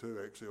there too.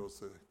 Actually, I was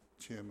the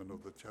chairman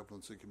of the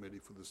chaplaincy committee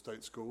for the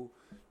state school,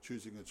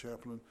 choosing a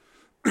chaplain.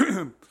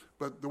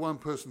 But the one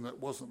person that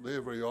wasn't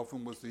there very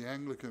often was the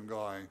Anglican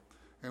guy.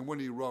 And when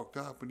he rocked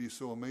up and he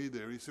saw me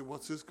there, he said,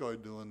 "What's this guy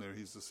doing there?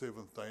 He's the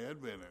Seventh-day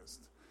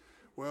Adventist."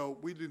 Well,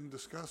 we didn't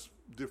discuss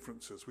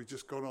differences. We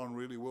just got on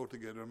really well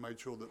together and made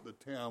sure that the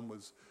town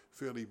was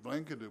fairly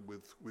blanketed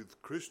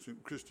with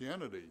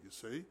Christianity, you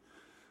see.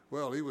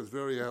 Well, he was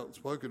very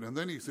outspoken. And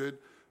then he said,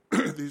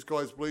 these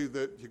guys believe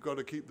that you've got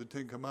to keep the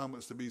Ten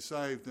Commandments to be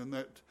saved, and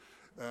that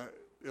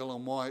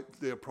Ellen White,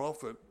 their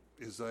prophet,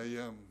 is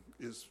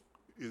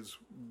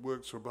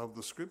works above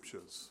the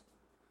Scriptures.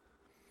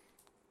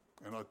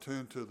 And I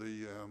turned to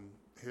the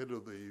head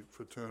of the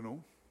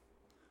fraternal,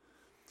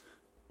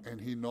 and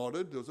he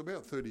nodded. There was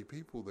about 30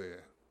 people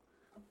there,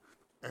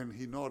 and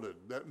he nodded.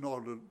 That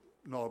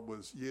nod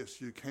was, yes,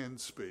 you can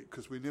speak,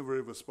 because we never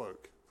ever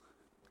spoke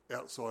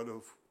outside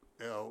of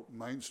our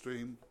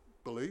mainstream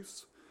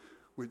beliefs,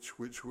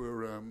 which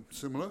were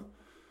similar.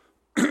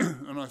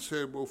 And I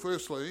said, well,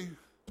 firstly,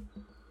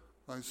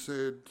 I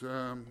said,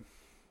 a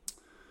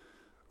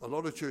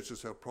lot of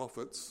churches have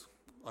prophets.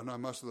 I know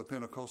most of the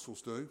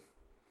Pentecostals do.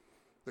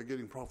 They're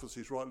getting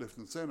prophecies right, left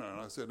and centre. And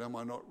I said, am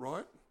I not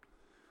right?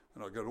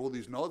 And I got all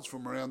these nods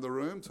from around the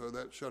room, so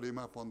that shut him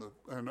up on the...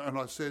 And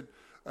I said,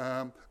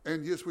 and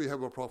yes, we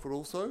have a prophet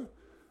also.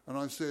 And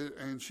I said,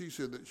 and she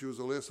said that she was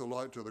a lesser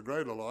light to the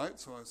greater light.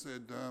 So I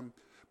said,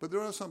 but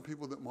there are some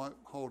people that might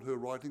hold her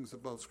writings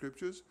above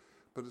Scriptures,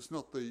 but it's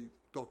not the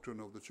doctrine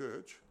of the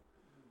church.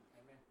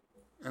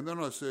 Amen. And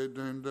then I said,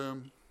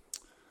 and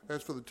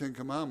as for the Ten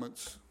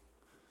Commandments,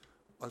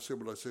 I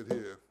said what I said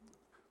here.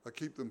 I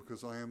keep them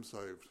because I am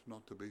saved,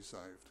 not to be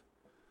saved.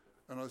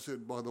 And I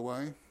said, by the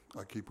way,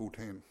 I keep all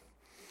 10.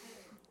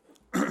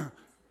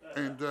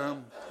 And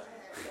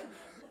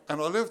I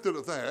left it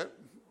at that,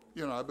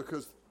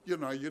 because, you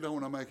don't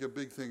want to make a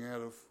big thing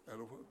out of.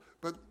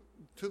 But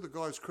to the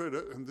guy's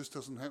credit, and this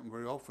doesn't happen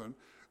very often,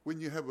 when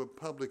you have a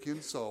public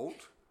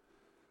insult,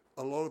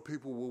 a lot of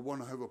people will want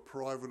to have a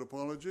private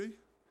apology.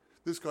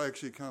 This guy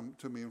actually came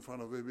to me in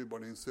front of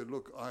everybody and said,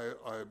 look, I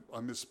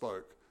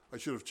misspoke. I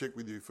should have checked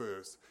with you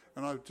first.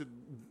 And I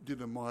did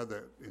admire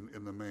that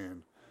in the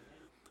man.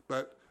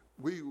 But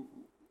we,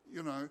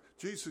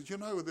 Jesus,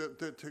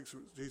 that text,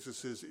 Jesus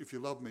says, if you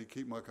love me,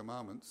 keep my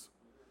commandments.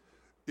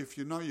 If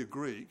you know your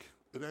Greek,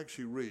 it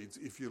actually reads,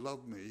 if you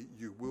love me,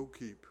 you will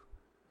keep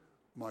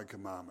my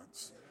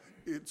commandments.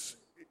 It's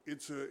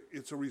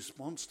a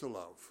response to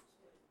love.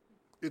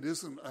 It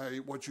isn't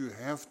what you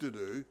have to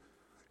do.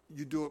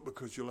 You do it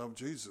because you love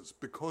Jesus,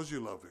 because you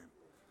love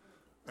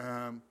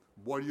him.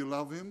 Why do you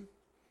love him?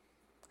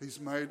 He's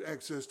made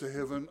access to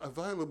heaven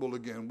available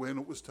again when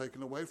it was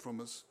taken away from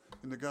us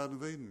in the Garden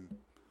of Eden.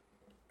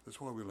 That's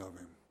why we love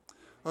him.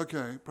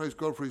 Okay, praise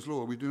God for his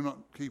law. We do not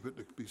keep it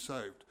to be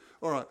saved.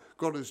 All right,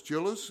 God is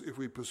jealous if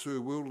we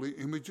pursue worldly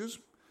images.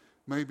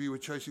 Maybe we're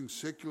chasing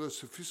secular,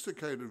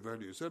 sophisticated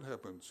values. That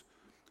happens.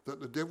 That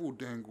the devil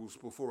dangles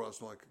before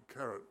us like a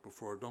carrot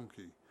before a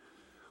donkey.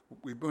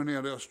 We burn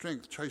out our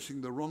strength chasing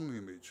the wrong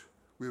image.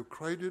 We are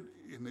created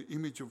in the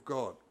image of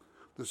God.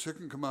 The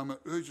second commandment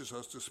urges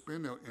us to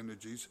spend our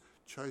energies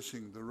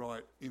chasing the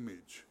right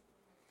image.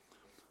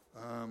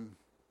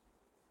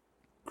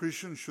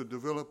 Christians should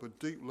develop a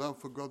deep love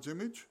for God's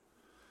image.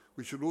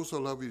 We should also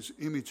love his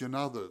image in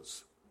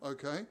others.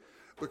 Okay?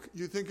 But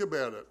you think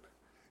about it.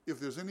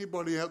 If there's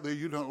anybody out there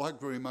you don't like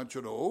very much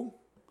at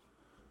all,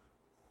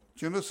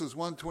 Genesis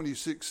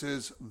 1:26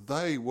 says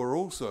they were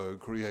also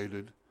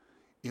created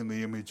in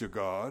the image of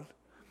God.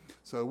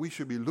 So we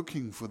should be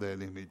looking for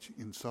that image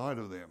inside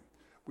of them.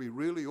 We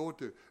really ought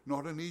to.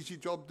 Not an easy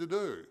job to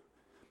do.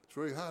 It's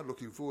very hard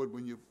looking forward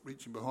when you're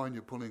reaching behind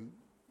you pulling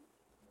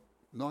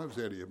knives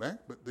out of your back,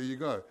 but there you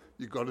go.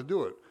 You've got to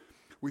do it.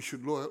 We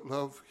should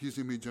love his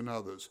image in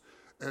others,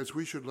 as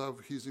we should love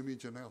his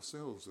image in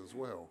ourselves as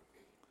well.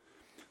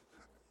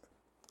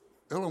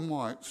 Ellen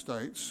White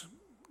states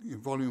in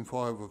Volume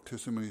 5 of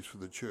Testimonies for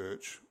the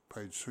Church,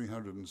 page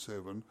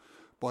 307,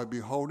 by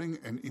beholding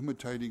and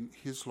imitating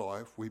his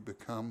life, we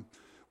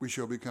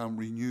shall become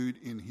renewed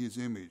in his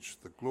image.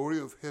 The glory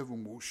of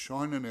heaven will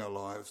shine in our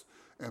lives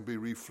and be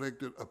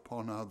reflected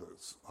upon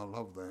others. I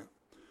love that.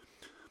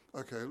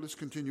 Okay, let's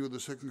continue with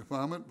the second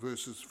commandment,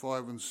 verses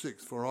 5 and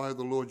 6. For I,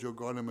 the Lord your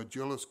God, am a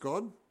jealous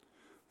God,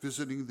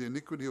 visiting the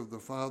iniquity of the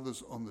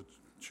fathers on the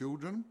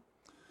children,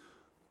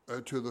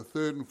 to the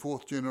third and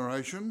fourth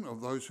generation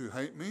of those who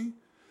hate me,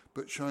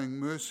 but showing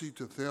mercy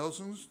to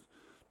thousands,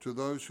 to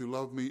those who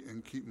love me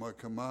and keep my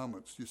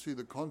commandments. You see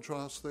the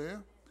contrast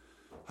there?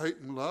 Hate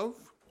and love,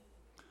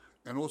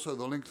 and also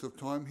the length of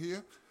time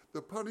here.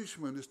 The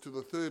punishment is to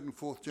the third and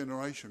fourth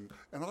generation,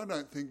 and I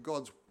don't think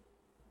God's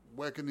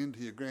whacking into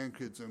your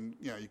grandkids and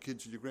your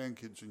kids and your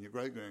grandkids and your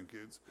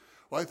great-grandkids.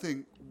 I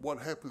think what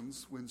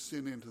happens when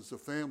sin enters the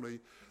family,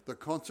 the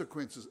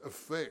consequences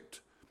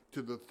affect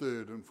to the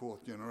third and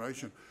fourth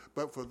generation.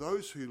 But for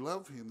those who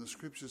love him, the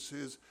scripture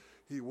says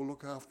he will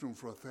look after them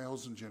for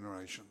 1,000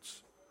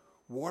 generations.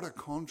 What a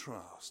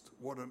contrast.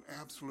 What an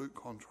absolute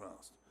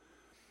contrast.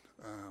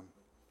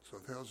 So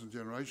 1,000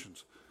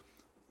 generations.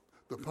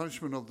 The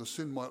punishment of the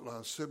sin might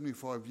last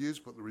 75 years,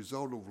 but the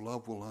result of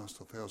love will last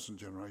 1,000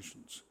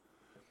 generations.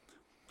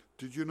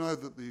 Did you know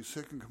that the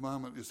second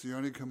commandment is the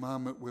only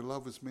commandment where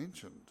love is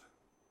mentioned?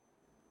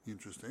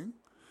 Interesting.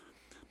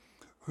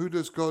 Who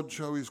does God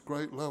show his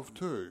great love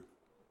to?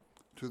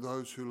 To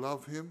those who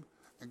love him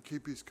and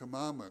keep his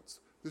commandments.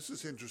 This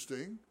is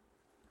interesting.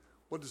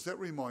 What does that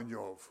remind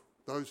you of?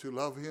 Those who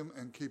love him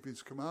and keep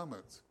his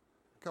commandments.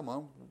 Come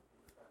on.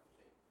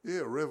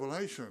 Yeah,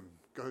 Revelation.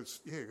 Go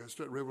straight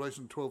to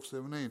Revelation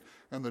 12:17.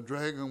 And the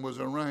dragon was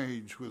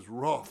enraged, was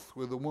wroth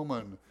with the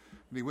woman,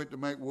 and he went to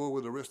make war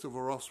with the rest of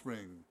her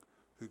offspring,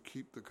 who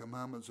keep the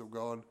commandments of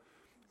God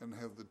and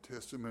have the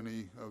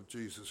testimony of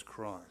Jesus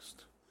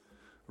Christ.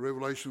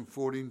 Revelation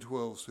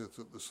 14:12 says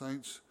that the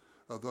saints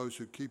are those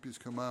who keep his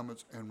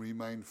commandments and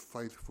remain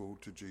faithful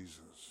to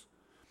Jesus.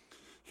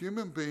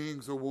 Human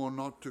beings are warned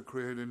not to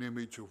create an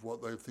image of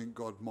what they think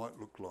God might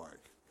look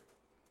like.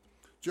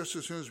 Just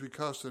as soon as we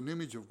cast an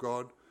image of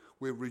God,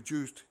 we've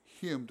reduced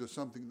him to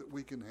something that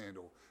we can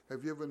handle.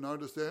 Have you ever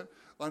noticed that?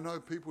 I know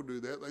people do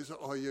that. They say,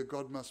 oh yeah,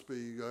 God must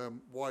be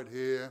white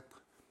hair,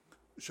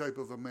 shape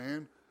of a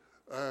man.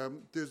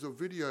 There's a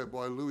video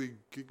by Louis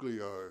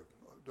Giglio.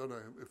 I don't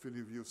know if any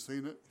of you have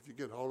seen it. If you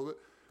get hold of it,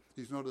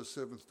 he's not a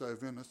Seventh-day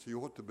Adventist. He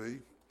ought to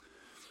be.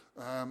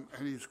 And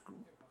he's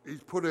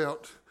put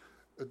out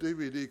a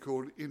DVD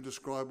called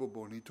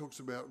Indescribable, and he talks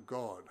about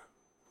God.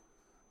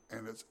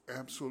 And it's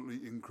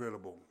absolutely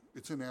incredible.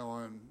 It's in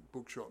our own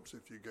bookshops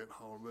if you get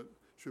hold of it.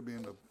 Should be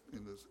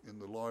in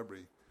the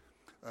library.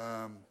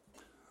 I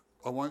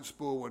won't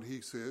spoil what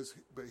he says,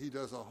 but he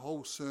does a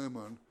whole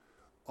sermon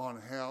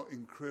on how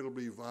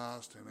incredibly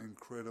vast and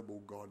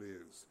incredible God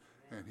is.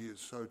 And he is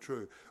so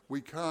true.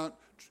 We can't,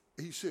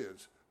 he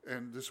says,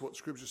 and this is what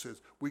Scripture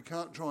says, we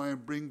can't try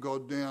and bring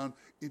God down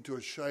into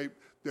a shape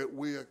that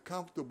we are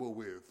comfortable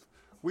with.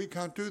 We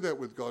can't do that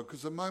with God,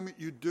 because the moment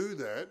you do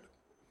that,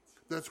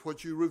 that's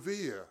what you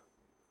revere.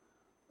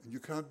 And you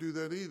can't do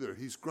that either.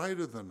 He's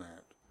greater than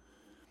that.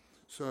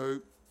 So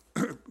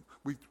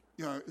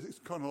it's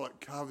kind of like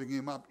carving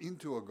him up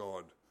into a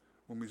God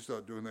when we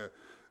start doing that.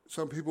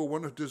 Some people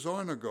want to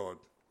design a God,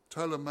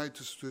 tailor-made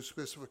to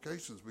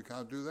specifications. We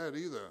can't do that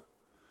either.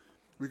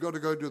 We've got to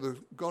go to the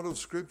God of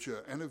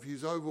Scripture. And if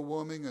he's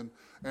overwhelming and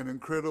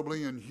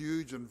incredibly and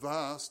huge and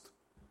vast,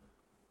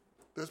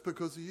 that's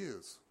because he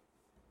is.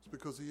 It's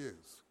because he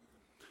is.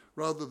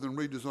 Rather than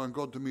redesign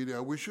God to meet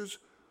our wishes,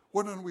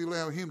 why don't we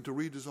allow him to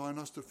redesign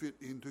us to fit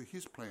into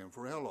his plan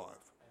for our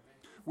life?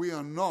 Amen. We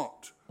are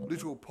not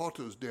little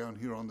potters down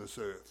here on this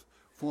earth,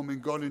 forming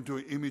God into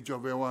an image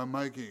of our own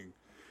making.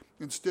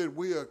 Instead,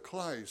 we are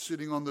clay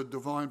sitting on the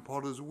divine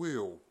potter's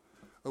wheel,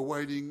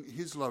 awaiting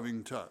his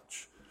loving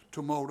touch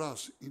to mould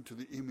us into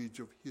the image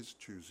of his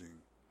choosing.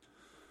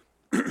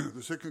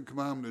 The second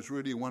commandment is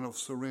really one of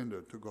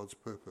surrender to God's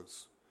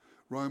purpose.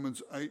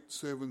 Romans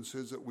 8:7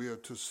 says that we are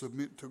to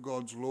submit to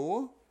God's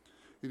law.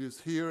 It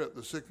is here at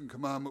the second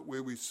commandment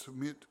where we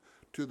submit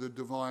to the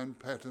divine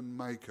pattern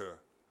maker.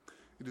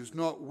 It is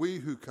not we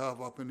who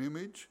carve up an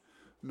image.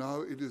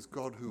 No, it is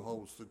God who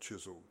holds the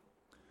chisel.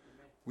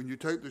 When you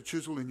take the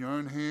chisel in your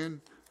own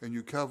hand and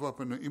you carve up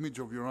an image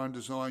of your own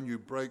design, you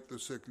break the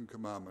second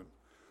commandment.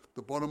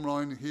 The bottom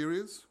line here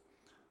is,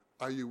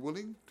 are you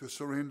willing to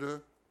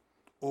surrender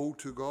all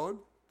to God?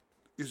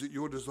 Is it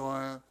your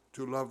desire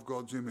to love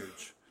God's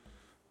image?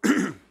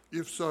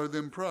 If so,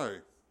 then pray.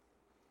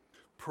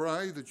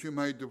 Pray that you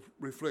may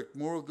reflect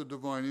more of the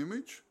divine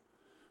image.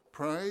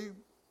 Pray,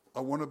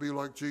 I want to be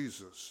like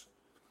Jesus.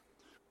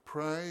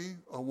 Pray,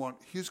 I want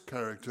his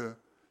character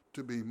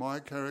to be my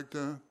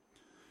character.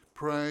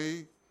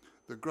 Pray,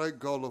 the great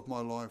goal of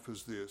my life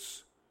is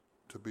this,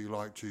 to be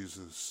like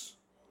Jesus.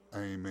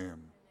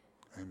 Amen.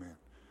 Amen.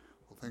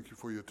 Well, thank you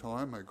for your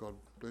time. May God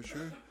bless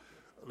you.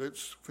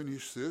 Let's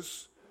finish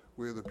this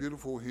with a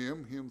beautiful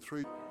hymn, hymn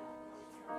 3.